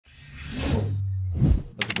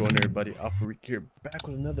going, everybody? AlphaRique here, back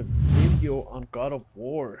with another video on God of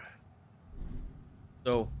War.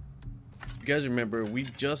 So, you guys remember, we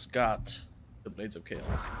just got the Blades of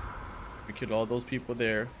Chaos. We killed all those people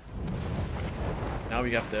there. Now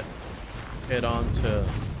we have to head on to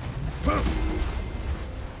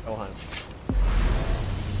Helheim. So,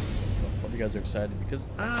 hope you guys are excited because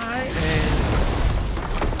I am.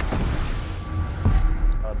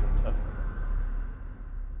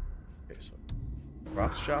 Okay, so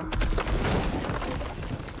rock shop.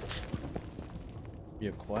 Be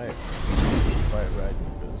a quiet ride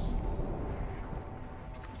because.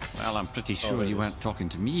 Well, I'm pretty sure you weren't talking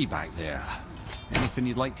to me back there. Anything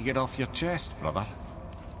you'd like to get off your chest, brother?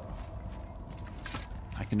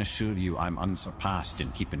 I can assure you I'm unsurpassed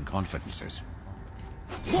in keeping confidences.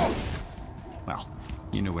 Whoa! Well,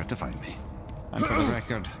 you know where to find me. And for the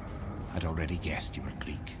record, I'd already guessed you were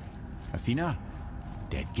Greek. Athena?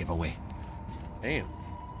 Dead giveaway. Damn.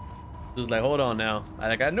 Just like, hold on now.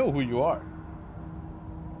 I know who you are.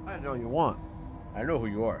 I know you want. I know who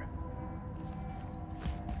you are.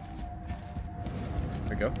 There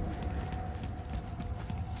we go.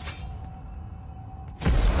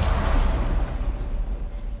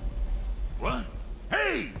 What?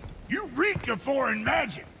 Hey! You reek of foreign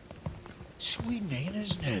magic! Sweet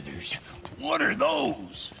Nana's nethers. What are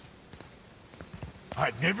those?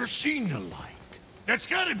 I've never seen the like. That's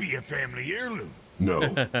gotta be a family heirloom.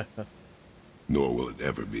 No. Nor will it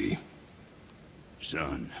ever be.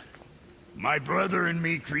 Son, my brother and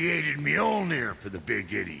me created Mjolnir for the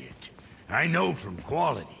big idiot. I know from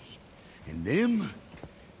quality. And them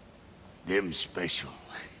special.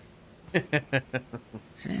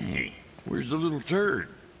 Hey, where's the little turd?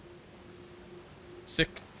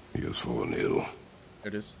 Sick. He has fallen ill.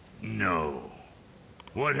 There it is. No.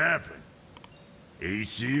 What happened?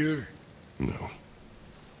 Aesir? No.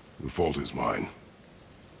 The fault is mine.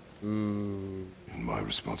 Ooh. And my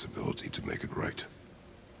responsibility to make it right.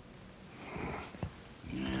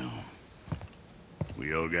 Well,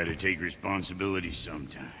 we all gotta take responsibility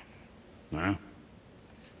sometime. Huh?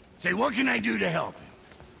 Say, what can I do to help him?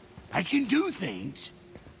 I can do things.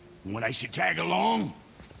 When I should tag along?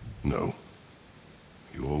 No.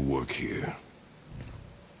 Your work here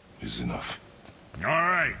is enough. All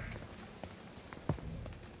right.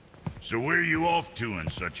 So where are you off to in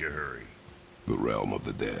such a hurry? The realm of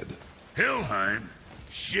the dead. Helheim?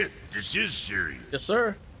 Shit, this is serious. Yes,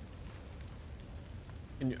 sir.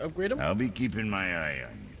 Can you upgrade him? I'll be keeping my eye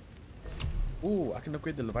on you. Ooh, I can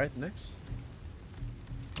upgrade the Leviathan next.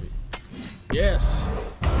 Wait. Yes.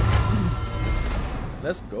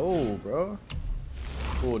 Let's go, bro.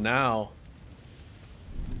 Cool, now.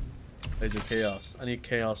 Blades of Chaos. I need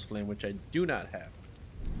Chaos Flame, which I do not have.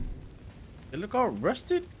 They look all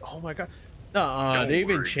rusted? Oh my god. Nah, they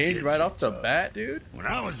even changed right off the bat, dude. When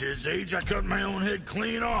I was his age, I cut my own head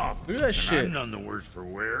clean off. Look at that shit. I'm none the worse for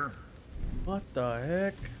wear. What the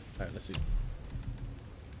heck? Alright, let's see.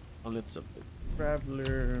 Gauntlets of the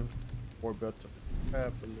Traveler. War belts of the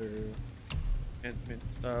Traveler. Enchantment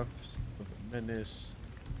stuff. Of the Menace.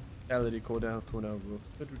 Vitality cooldown, rule.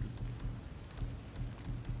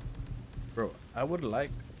 Bro, I would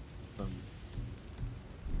like some.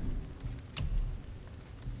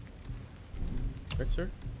 Right, sir?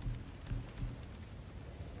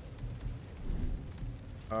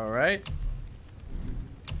 Alright.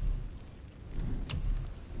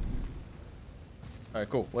 Alright,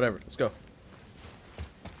 cool. Whatever. Let's go.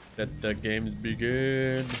 Let the games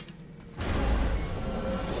begin.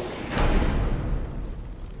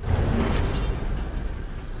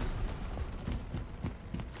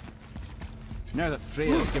 Now that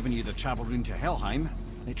Freya's given you the travel rune to Helheim,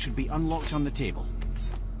 it should be unlocked on the table.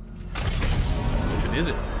 Which one is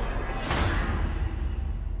it?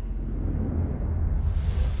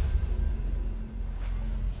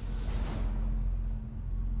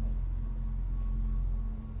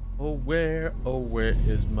 Oh, where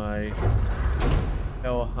is my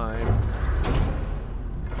Helheim?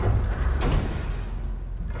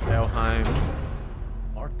 Helheim.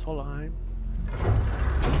 Artolheim?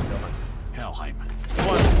 Helheim. Helheim.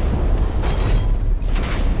 One.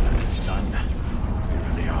 It's done. We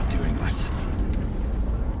really are doing this.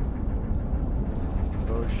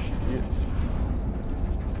 Oh shit.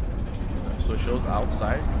 So it shows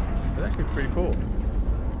outside. That's actually pretty cool.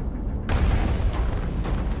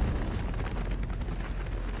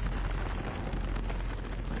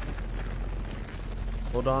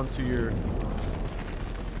 Hold on to your.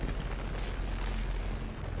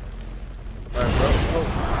 Alright, bro. Oh.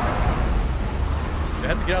 You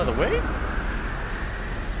had to get out of the way?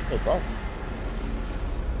 No problem.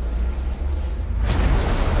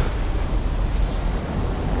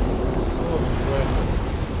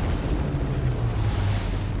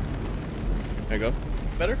 There you go.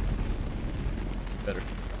 Better? Better.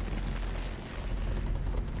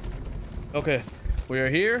 Okay, we are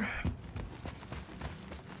here.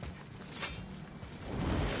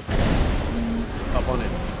 Hop on in.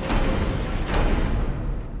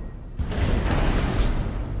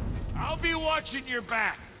 I'll be watching your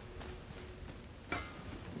back.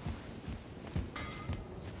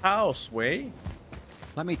 How, Sway?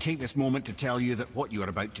 Let me take this moment to tell you that what you are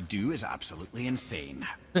about to do is absolutely insane.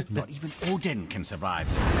 Not even Odin can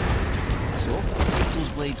survive this. So, make those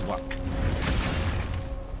blades work.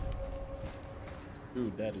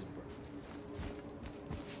 Dude, that is...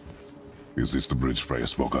 Is this the bridge Freya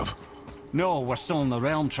spoke of? No, we're still on the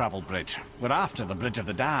realm travel bridge. We're after the Bridge of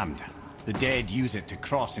the Damned. The dead use it to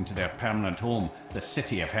cross into their permanent home, the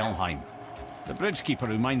city of Helheim. The bridgekeeper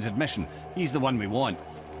who minds admission, he's the one we want.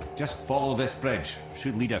 Just follow this bridge.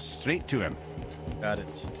 Should lead us straight to him. Got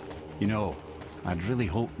it. You know, I'd really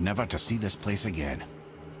hope never to see this place again.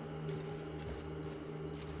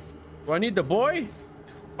 Do I need the boy?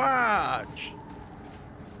 Fudge!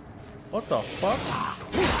 What the fuck?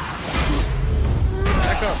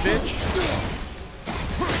 Back up, bitch!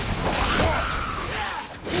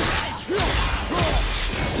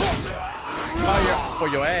 Fire for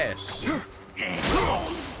your ass!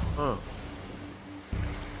 Huh.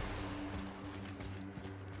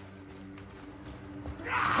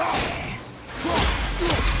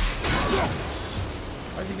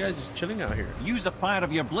 Why are you guys just chilling out here? Use the fire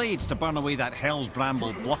of your blades to burn away that hell's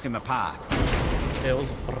bramble blocking the path.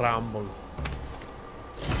 Hell's bramble.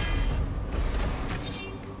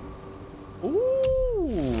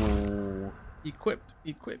 Ooh! Equipped,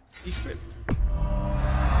 equipped, equipped.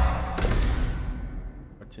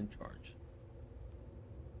 What's in charge?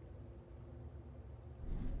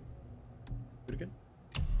 Do it again.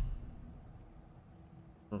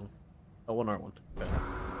 Oh, one R1.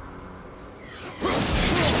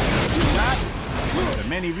 There are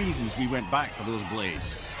many reasons we went back for those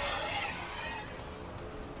blades.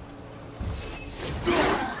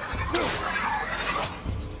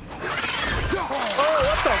 Oh,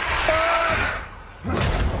 what the fuck?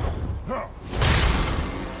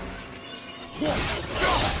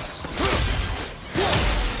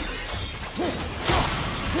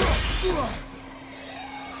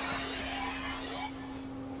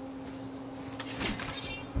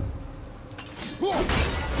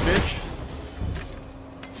 Bitch.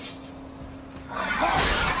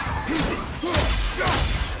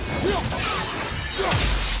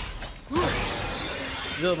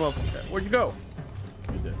 Where'd you go?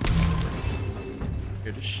 You're dead.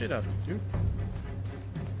 Scared the shit out of you,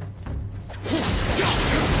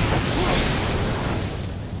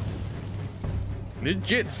 dude.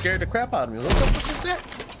 Legit scared the crap out of me. What the fuck is that?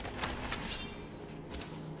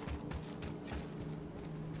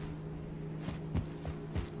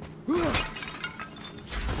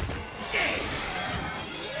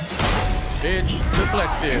 Bitch,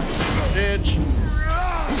 deflected. Bitch.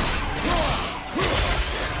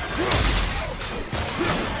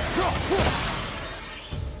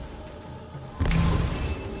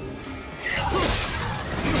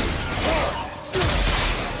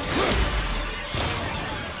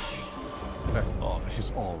 Oh, this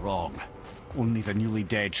is all wrong. Only the newly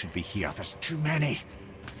dead should be here. There's too many.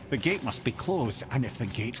 The gate must be closed, and if the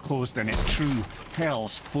gate's closed, then it's true.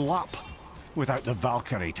 Hell's full up. Without the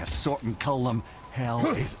Valkyrie to sort and kill them, hell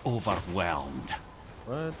is overwhelmed.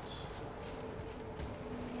 What?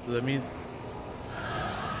 So that means...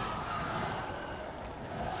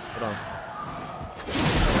 Hold on.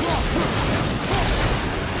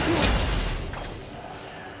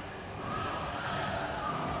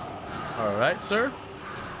 Alright, sir.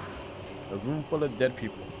 A room full of dead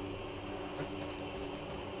people.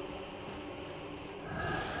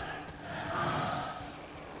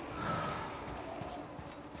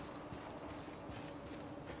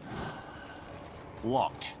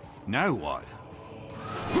 Locked. Now what?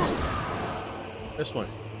 This one.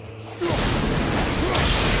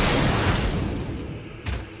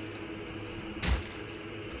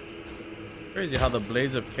 Crazy how the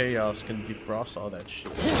blades of chaos can defrost all that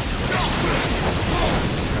shit.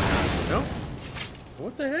 No?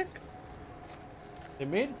 What the heck? They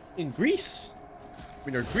made in Greece. I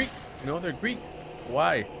mean, they're Greek. You know, they're Greek.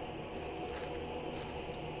 Why?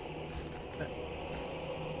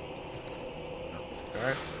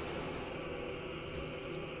 Alright.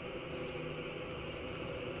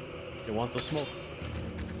 You want the smoke?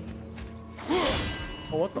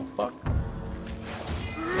 Oh, what the fuck?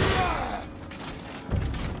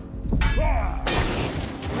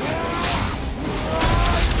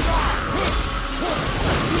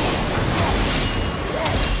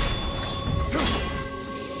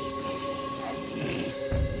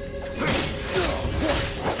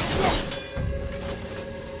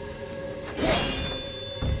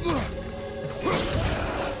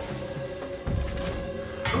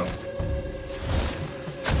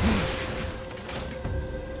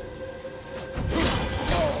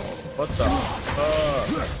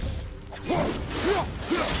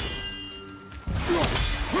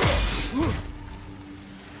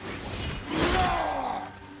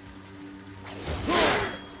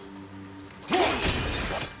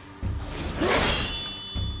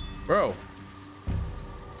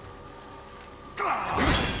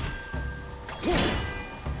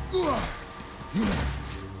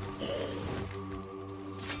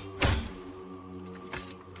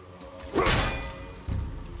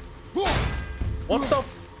 What the?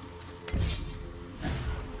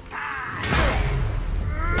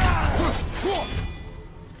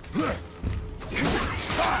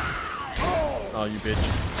 Oh, you bitch.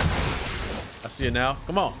 I see it now.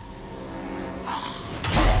 Come on.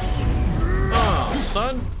 Oh,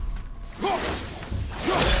 son.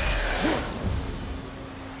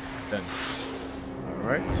 Okay. All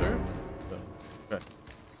right, sir. Okay.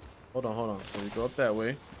 Hold on. So we go up that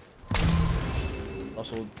way.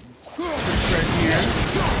 Also, right here.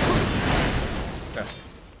 Okay.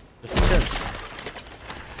 Just a chest.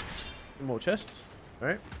 Some more chests. All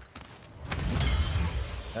right.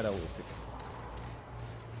 That I will pick.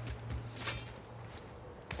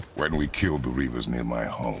 When we killed the Reavers near my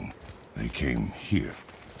home, they came here.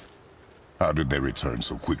 How did they return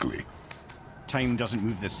so quickly? Time doesn't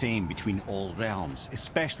move the same between all realms,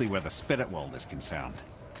 especially where the spirit world is concerned.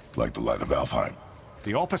 Like the light of Alfheim.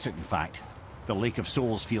 The opposite, in fact. The Lake of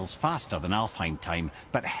Souls feels faster than Alfheim time,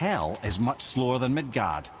 but Hell is much slower than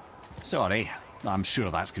Midgard. Sorry, I'm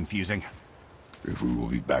sure that's confusing. If we will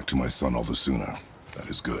be back to my son all the sooner, that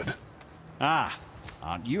is good. Ah,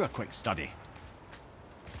 aren't you a quick study?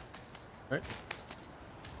 Right.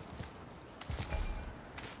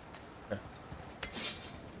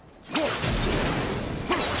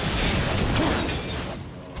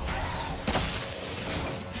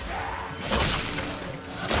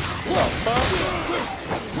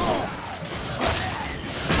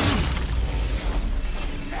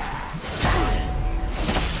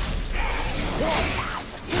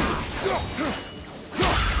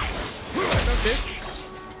 Okay.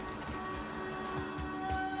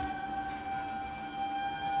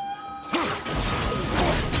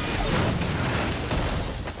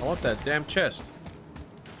 I want that damn chest.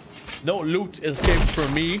 No loot escaped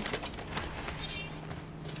from me.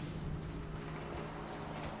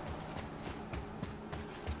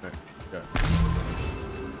 Okay, okay.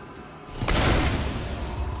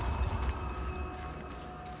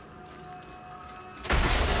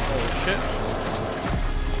 Oh shit.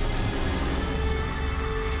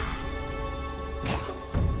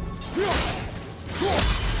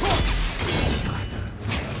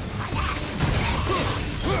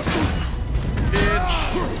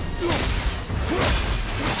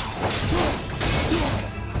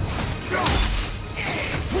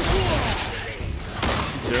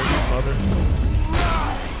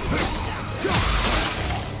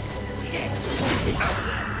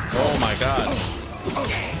 Oh my god.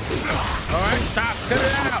 Alright, stop, cut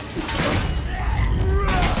it out.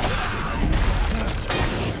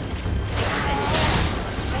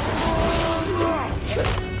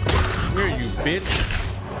 Where are you, bitch?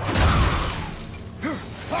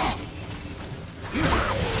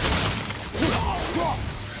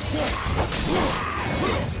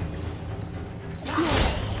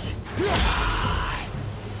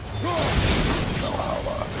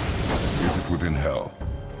 Is it within Hell?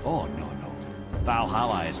 Oh, no.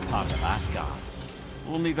 Valhalla is part of Asgard.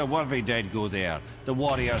 Only the worthy dead go there, the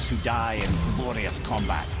warriors who die in glorious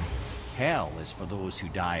combat. Hell is for those who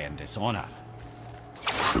die in dishonor.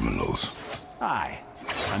 Criminals. Aye,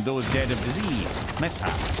 and those dead of disease,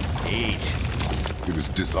 mishap, age. It is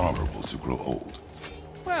dishonorable to grow old.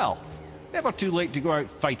 Well, never too late to go out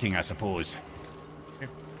fighting, I suppose.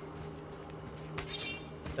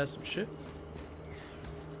 That's some shit.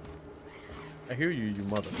 I hear you, you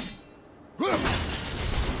mother.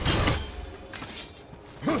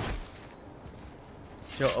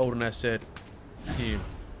 Tell Odin I said, team.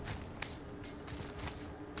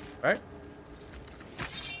 Right?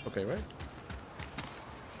 Okay, right?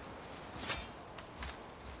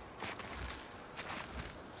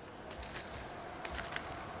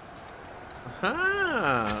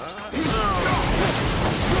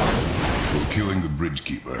 Will killing the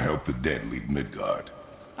Bridgekeeper help the dead leave Midgard?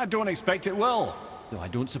 I don't expect it will, though I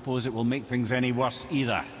don't suppose it will make things any worse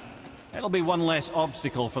either. It'll be one less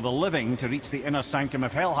obstacle for the living to reach the inner sanctum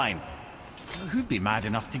of Helheim. Who'd be mad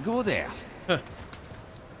enough to go there? What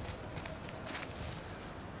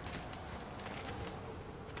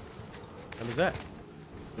is that?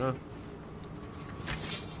 No.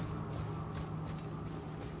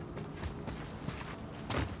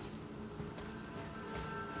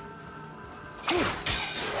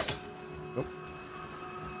 Nope.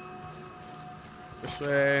 This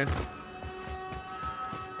way.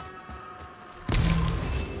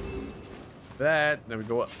 That. Then we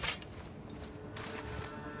go up.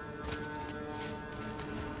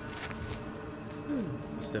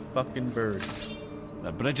 It's the fucking bird.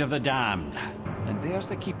 The Bridge of the Damned. And there's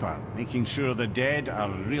the Keeper, making sure the dead are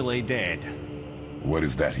really dead. What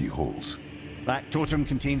is that he holds? That totem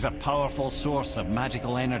contains a powerful source of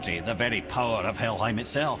magical energy, the very power of Helheim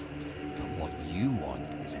itself. But what you want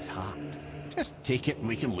is his heart. Just take it and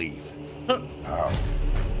we can leave. How?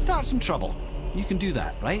 Start some trouble. You can do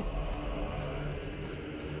that, right?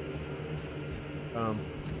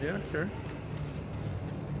 Yeah, sure.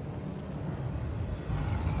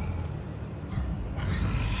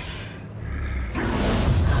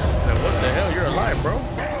 Now, what the hell? You're alive, bro.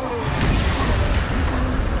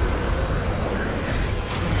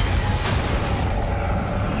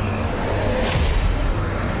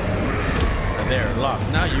 There, locked.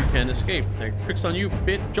 Now you can escape. Like, tricks on you,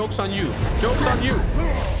 bit. Joke's on you. Joke's on you.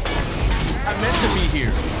 I meant to be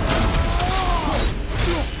here.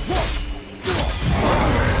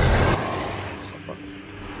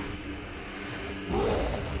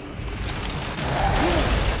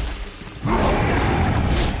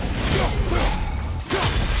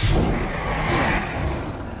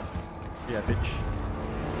 Yeah, bitch.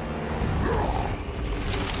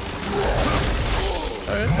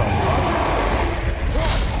 It's all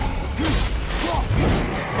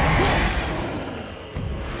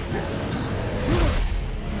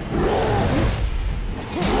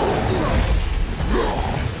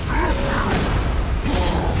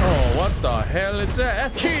what the hell is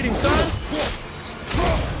that? That's cheating, son!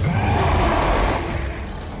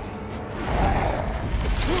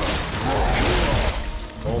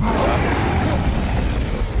 Oh my god.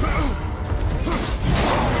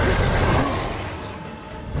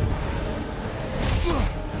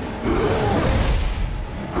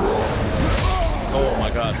 Oh my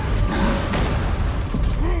god.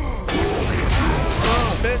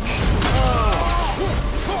 Oh, bitch. Oh.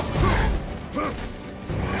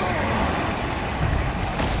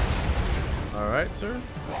 All right, sir.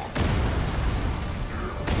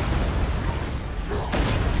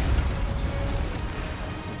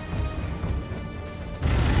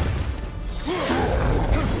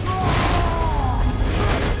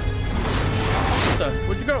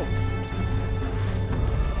 Where'd you go?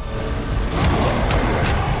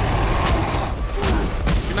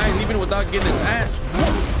 You're not leaving without getting his ass.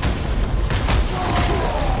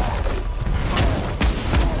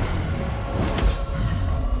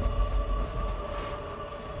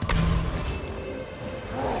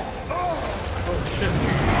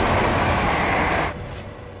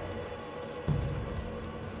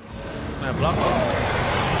 Block off.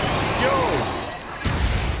 Yo!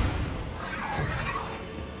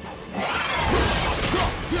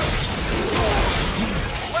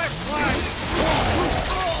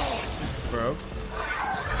 Bro.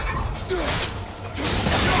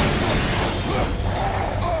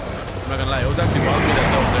 I'm not gonna lie, it was actually bothering me that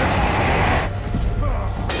was there.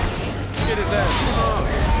 Get his ass.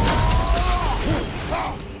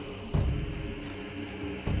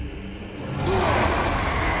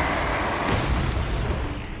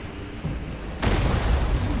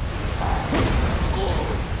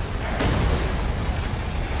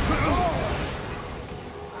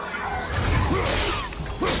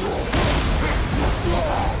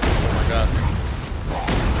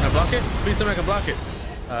 Please tell me I can block it.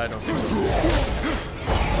 I don't think so.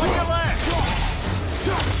 Look at that!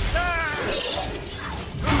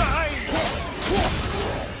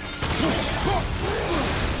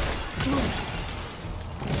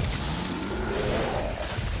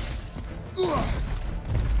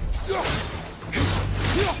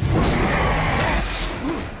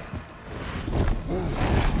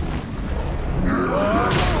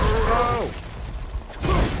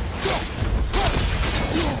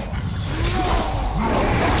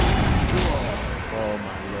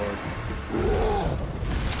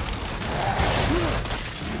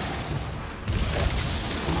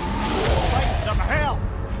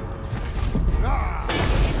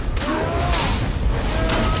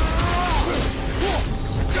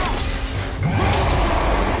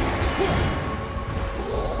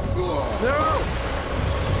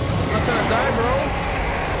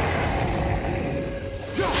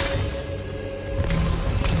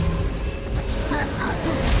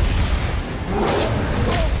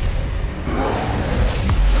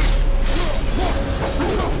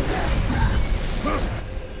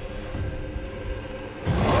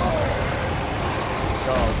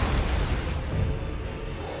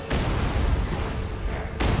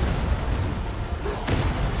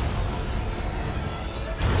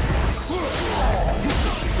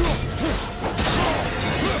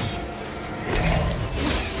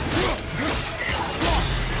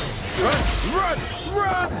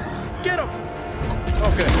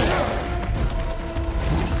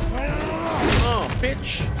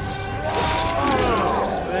 bitch.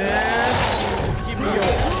 Oh, man. Give me your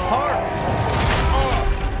heart.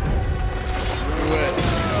 Do it.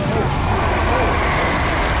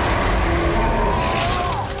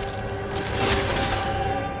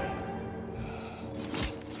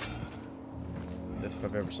 That's if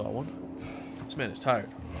I've ever saw one. This man is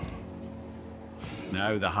tired.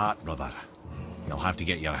 Now the heart, brother. You'll have to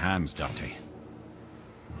get your hands dirty.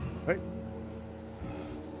 Right.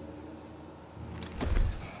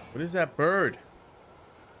 What is that bird?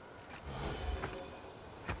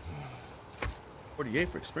 48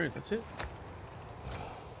 for experience, that's it.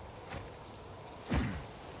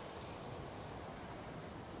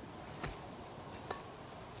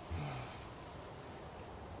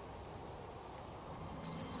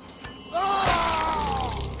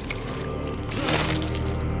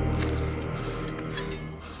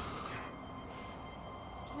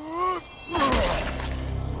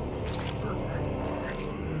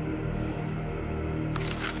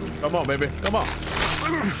 Come on, baby. Come on.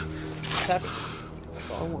 Tap it.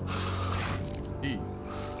 That's all I want. E.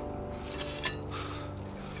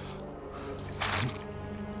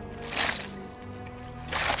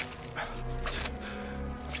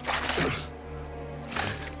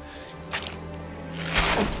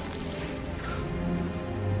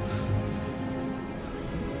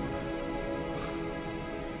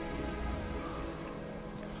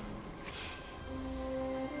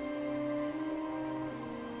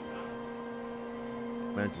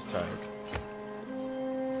 Man's just tired.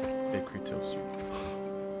 Hey, Kratos.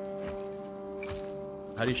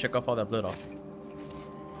 How do you shake off all that blood off?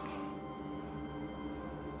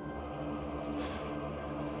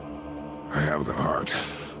 I have the heart.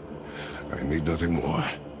 I need nothing more.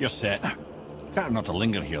 You're set. Better not to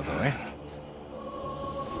linger here, though, eh?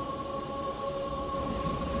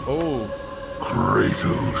 Oh.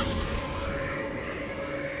 Kratos.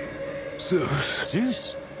 Zeus.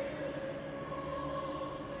 Zeus?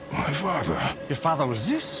 My father. Your father was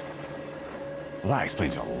Zeus? Well, that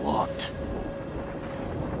explains a lot.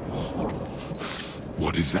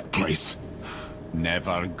 What is that place?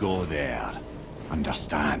 Never go there.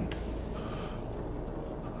 Understand?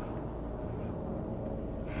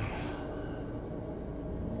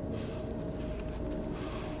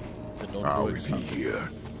 How is he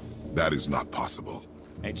here? That is not possible.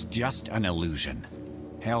 It's just an illusion.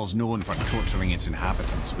 Hell's known for torturing its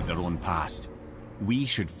inhabitants with their own past. We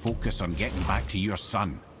should focus on getting back to your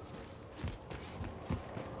son.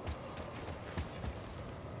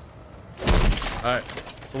 Alright.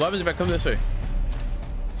 So what happens if I come this way?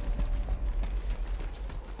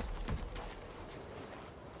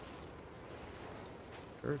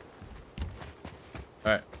 Sure.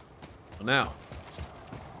 Alright. So now.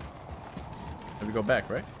 Let me go back,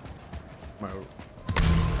 right? Right.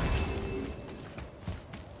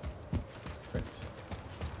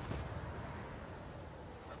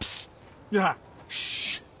 Yeah.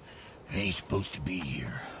 Shh. I ain't supposed to be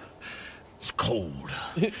here. It's cold.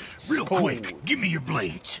 Real cold. quick, give me your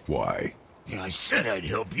blades. Why? Yeah, I said I'd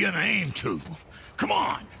help you, and I aim to. Come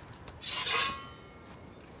on.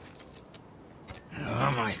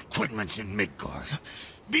 My equipment's in Midgard.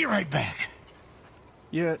 Be right back.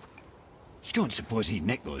 You don't suppose he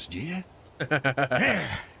nicked those, do you? There.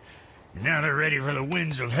 Now they're ready for the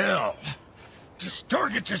winds of hell. Just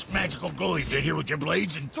target this magical glowy bit here with your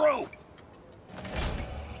blades and throw.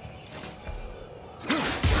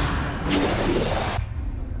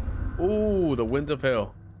 Ooh, the winds of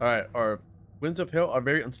hell. Alright, our winds of hell are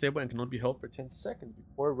very unstable and can only be held for 10 seconds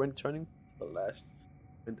before returning to the last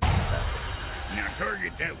wind attack. Now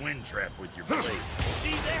target that wind trap with your blade.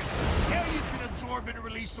 See that? Now you can absorb and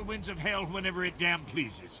release the winds of hell whenever it damn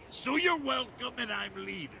pleases you. So you're welcome and I'm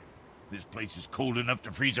leaving. This place is cold enough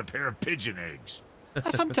to freeze a pair of pigeon eggs. I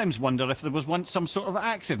sometimes wonder if there was once some sort of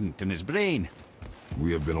accident in his brain.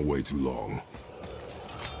 We have been away too long.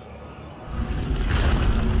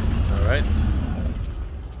 Alright.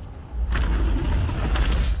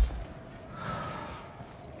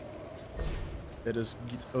 Let us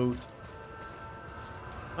get out.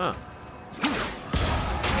 Huh.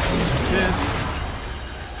 This.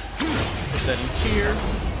 Put that in here.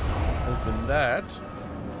 Open that.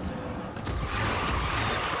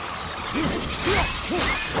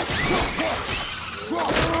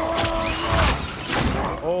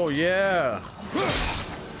 Oh yeah.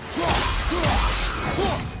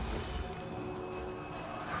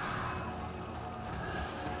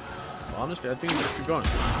 Honestly, I think we should keep going.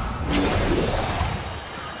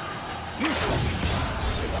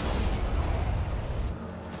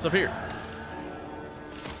 What's up here?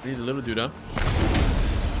 Need a little dude, huh?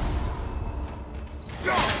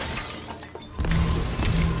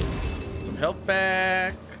 health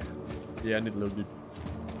back. Yeah, I need a little bit.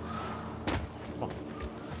 Come on.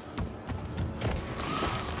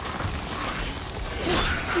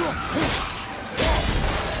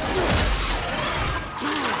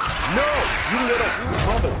 No, you little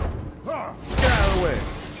brother. Get out of the way.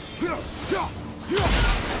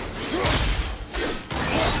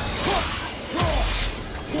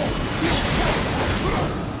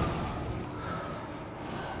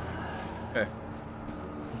 Okay.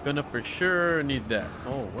 I'm gonna for sure need that.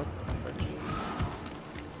 Oh, what the frick?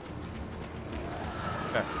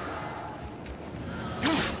 Okay.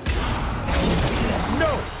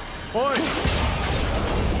 No! Boy!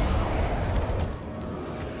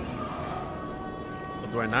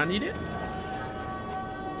 Do I not need it?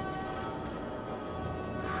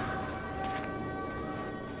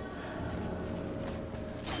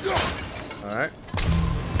 All right.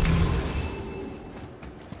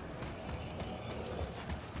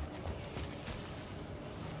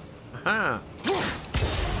 Aha.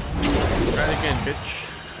 Try it again, bitch.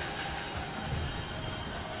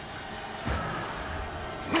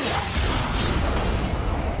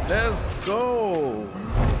 Let's go.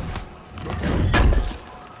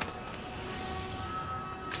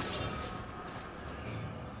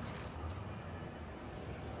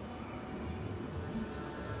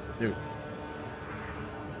 Dude.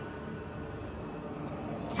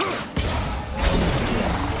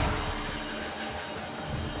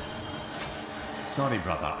 Sorry,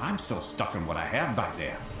 brother. I'm still stuck on what I heard back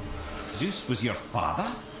there. Zeus was your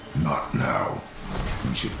father? Not now.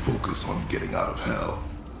 We should focus on getting out of hell.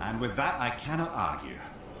 And with that, I cannot argue.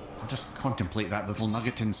 I'll just contemplate that little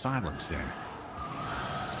nugget in silence then.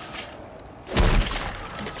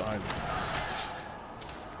 Silence.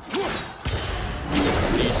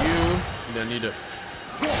 Need you. And I need it.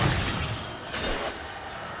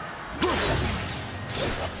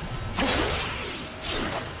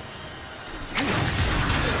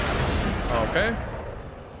 Okay.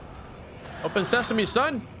 Open sesame,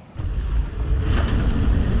 son.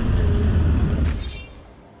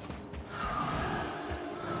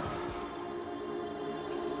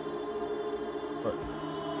 What?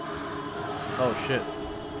 Oh shit.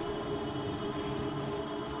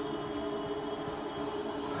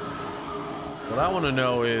 What I want to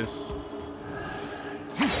know is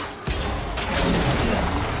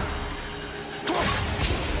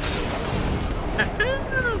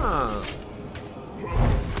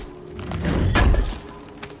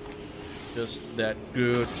just that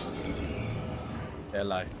good.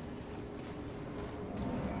 Ally.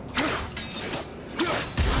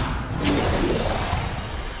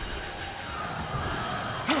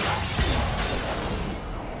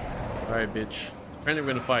 Alright, bitch. Apparently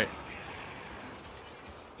we're gonna fight.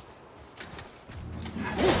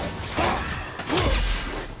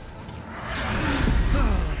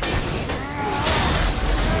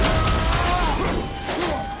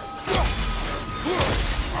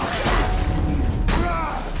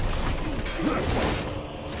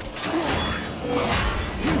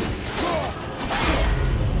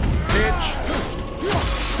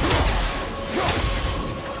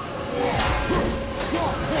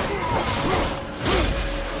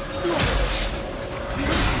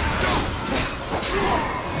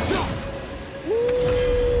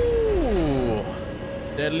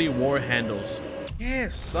 Deadly war handles.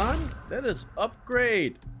 Yes, son. That is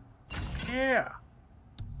upgrade. Yeah.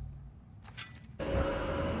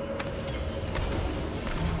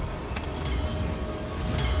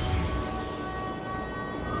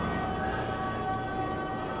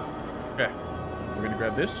 Okay. We're gonna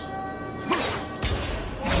grab this.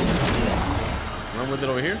 Run with it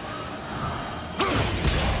over here.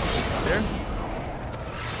 There.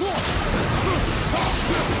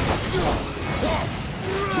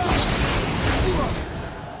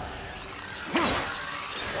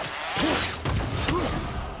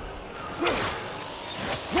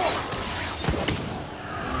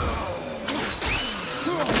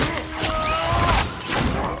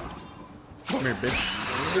 Come here, bitch.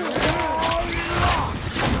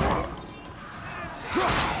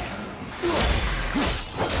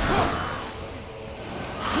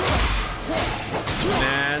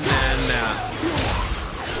 Nah.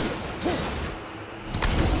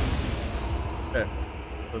 Okay.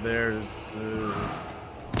 So there's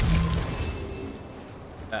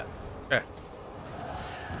that. Okay.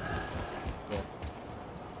 Cool.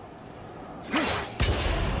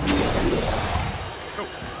 Go.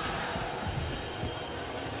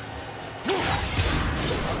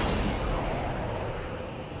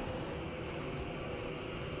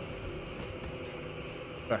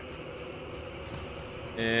 Okay.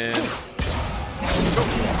 And go.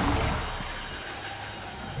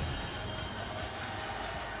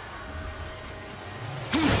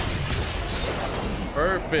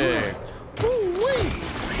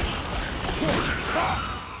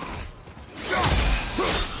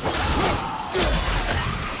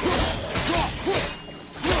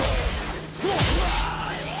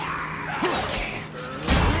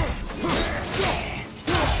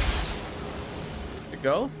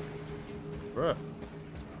 Bruh.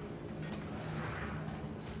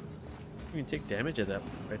 You can take damage at that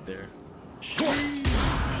right there.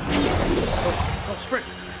 Oh, sprint!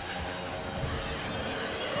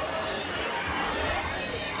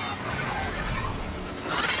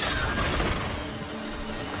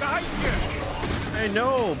 I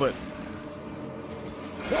know, but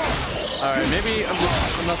all right, maybe I'm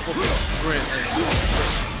not supposed to sprint.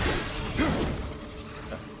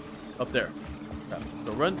 Up there. Okay.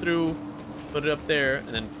 So run through, put it up there, and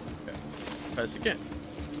then try this again.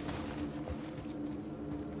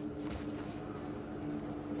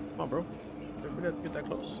 Come on, bro. We have to get that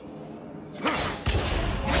close.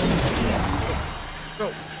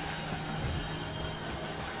 Go.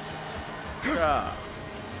 Yeah.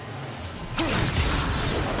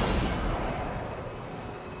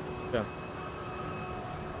 Yeah.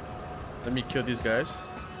 Let me kill these guys.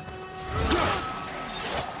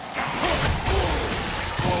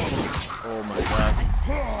 Oh my god.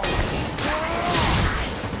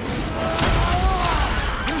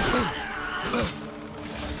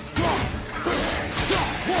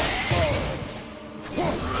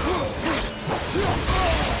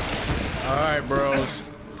 Alright, bros.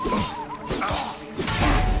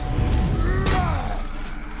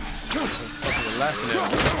 Last nail.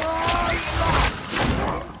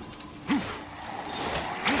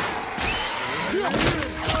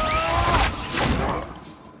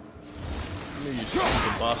 You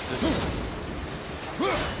fucking bastard.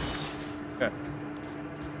 Okay.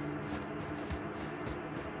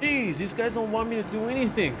 Jeez, these guys don't want me to do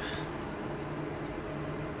anything.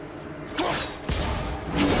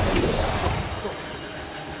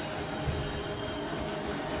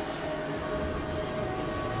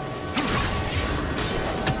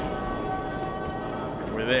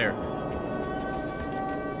 We're there.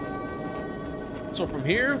 So from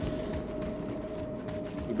here,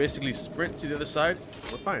 we basically sprint to the other side.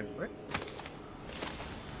 We're fine, right?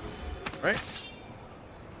 Right?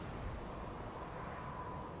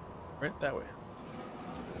 Right that way.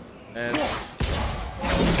 And go.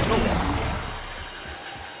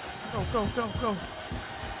 Go, go, go, go.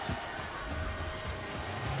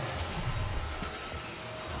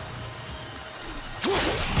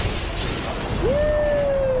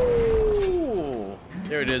 Woo!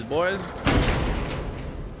 There it is, boys.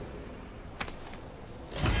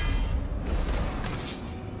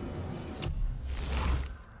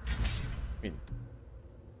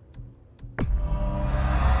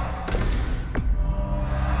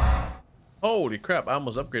 Holy crap, I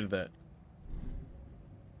almost upgraded that.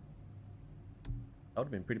 That would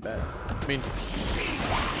have been pretty bad. I mean...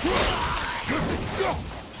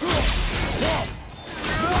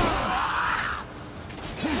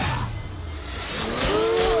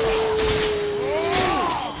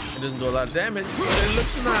 It doesn't do a lot of damage, but it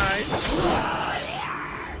looks nice.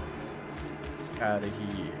 Out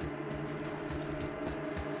of here.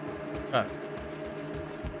 Ah.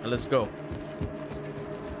 Now let's go.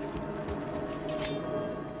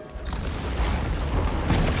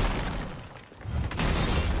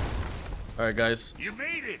 All right, guys. You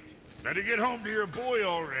made it. Better get home to your boy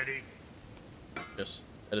already. Yes,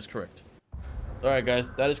 that is correct. All right, guys.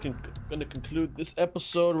 That is going to conclude this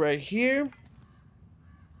episode right here.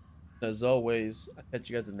 As always, I'll catch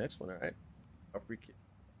you guys in the next one. All right. AlphaRique.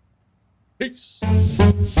 Peace.